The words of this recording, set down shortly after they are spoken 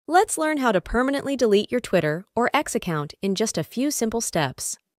Let's learn how to permanently delete your Twitter or X account in just a few simple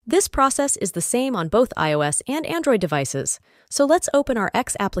steps. This process is the same on both iOS and Android devices, so let's open our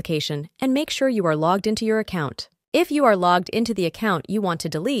X application and make sure you are logged into your account. If you are logged into the account you want to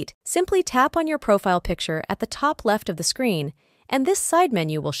delete, simply tap on your profile picture at the top left of the screen, and this side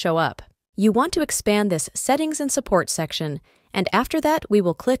menu will show up. You want to expand this Settings and Support section, and after that we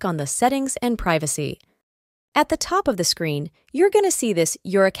will click on the Settings and Privacy. At the top of the screen, you're going to see this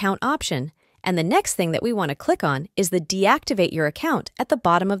Your Account option, and the next thing that we want to click on is the Deactivate Your Account at the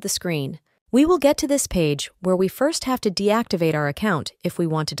bottom of the screen. We will get to this page where we first have to deactivate our account if we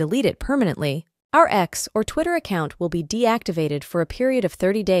want to delete it permanently. Our X or Twitter account will be deactivated for a period of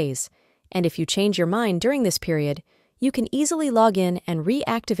 30 days, and if you change your mind during this period, you can easily log in and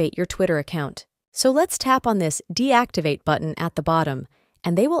reactivate your Twitter account. So let's tap on this Deactivate button at the bottom,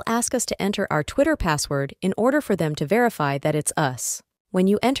 and they will ask us to enter our Twitter password in order for them to verify that it's us. When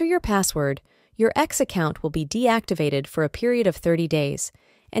you enter your password, your X account will be deactivated for a period of 30 days,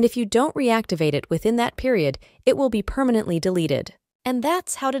 and if you don't reactivate it within that period, it will be permanently deleted. And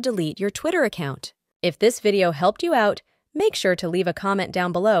that's how to delete your Twitter account. If this video helped you out, make sure to leave a comment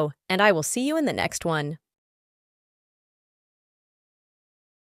down below, and I will see you in the next one.